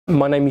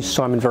My name is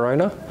Simon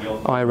Verona.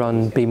 I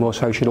run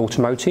BMS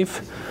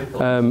Automotive.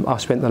 I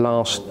spent the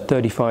last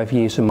 35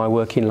 years of my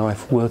working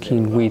life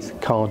working with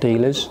car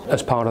dealers.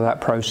 As part of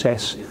that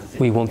process,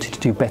 we wanted to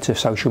do better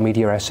social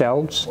media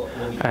ourselves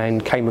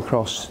and came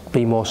across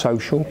BMS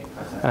Social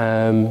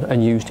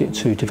and used it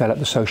to develop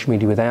the social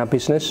media with our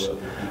business.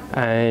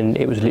 And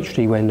it was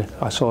literally when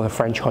I saw the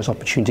franchise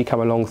opportunity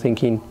come along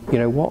thinking, you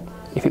know what,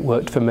 if it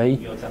worked for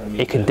me,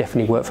 it can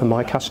definitely work for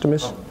my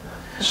customers.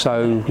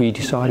 So we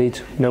decided,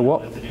 you know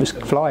what, let's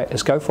fly it,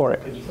 let's go for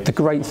it. The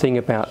great thing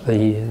about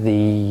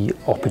the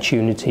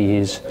opportunity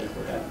is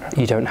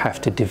you don't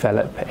have to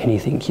develop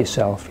anything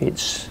yourself.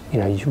 It's, you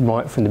know,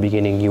 right from the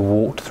beginning you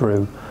walked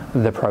through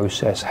the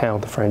process, how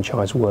the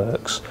franchise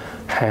works,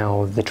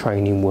 how the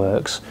training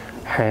works,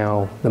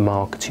 how the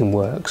marketing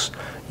works.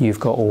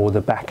 You've got all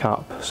the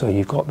backup, so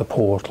you've got the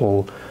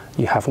portal,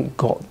 you haven't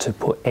got to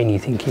put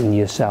anything in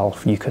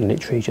yourself. You can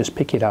literally just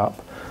pick it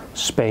up,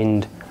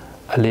 spend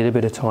a little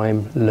bit of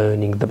time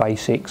learning the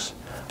basics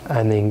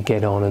and then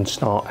get on and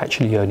start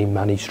actually earning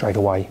money straight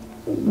away.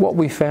 What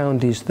we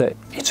found is that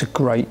it's a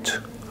great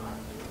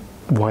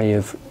way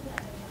of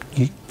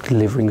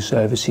delivering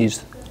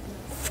services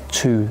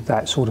to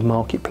that sort of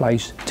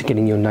marketplace, to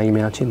getting your name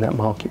out in that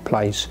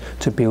marketplace,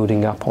 to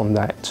building up on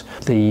that.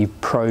 The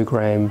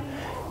program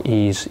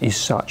is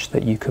such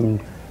that you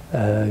can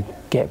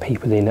get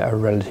people in at a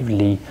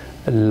relatively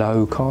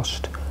low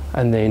cost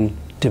and then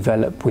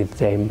develop with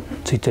them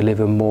to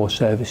deliver more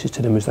services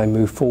to them as they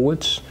move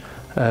forwards,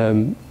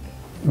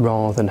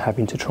 rather than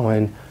having to try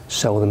and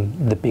sell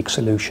them the big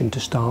solution to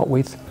start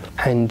with.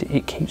 And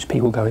it keeps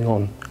people going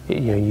on.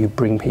 You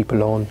bring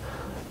people on,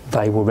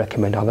 they will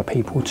recommend other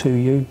people to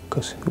you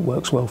because it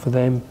works well for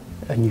them,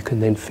 and you can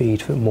then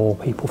feed for more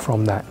people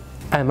from that.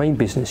 Our main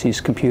business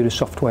is computer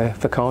software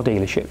for car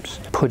dealerships.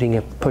 Putting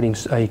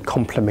a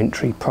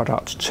complementary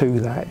product to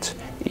that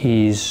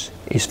is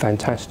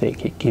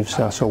fantastic. It gives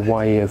us a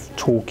way of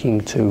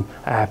talking to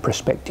our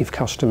prospective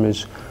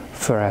customers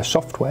for our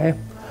software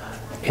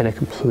in a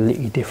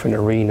completely different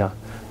arena.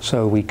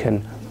 So we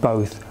can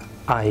both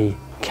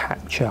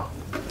capture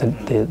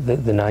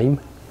the name,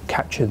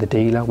 capture the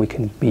dealer. We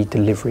can be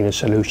delivering a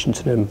solution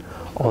to them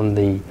on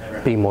the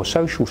BMS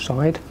Social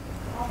side,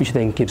 which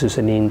then gives us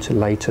an in to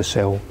later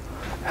sell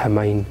our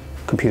main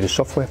computer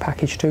software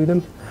package to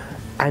them.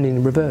 And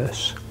in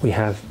reverse, we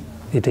have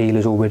the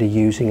dealers already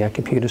using our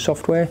computer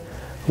software.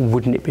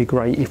 Wouldn't it be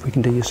great if we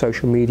can do your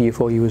social media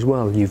for you as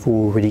well? You've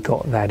already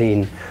got that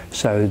in.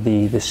 So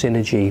the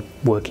synergy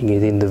working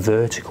within the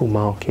vertical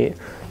market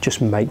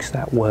just makes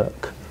that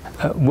work.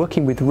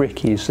 Working with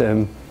Rick is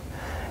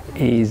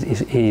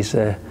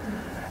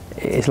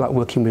like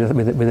working with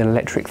an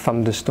electric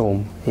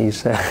thunderstorm.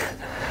 He's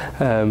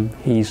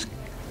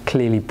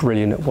clearly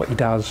brilliant at what he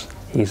does.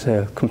 He's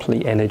a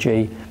complete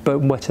energy, but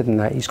better than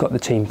that, he's got the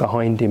team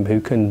behind him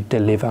who can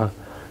deliver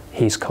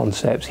his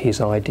concepts,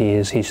 his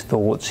ideas, his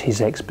thoughts,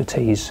 his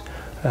expertise,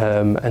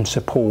 and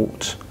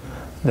support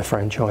the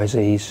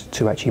franchisees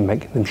to actually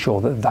make them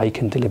sure that they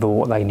can deliver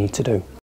what they need to do.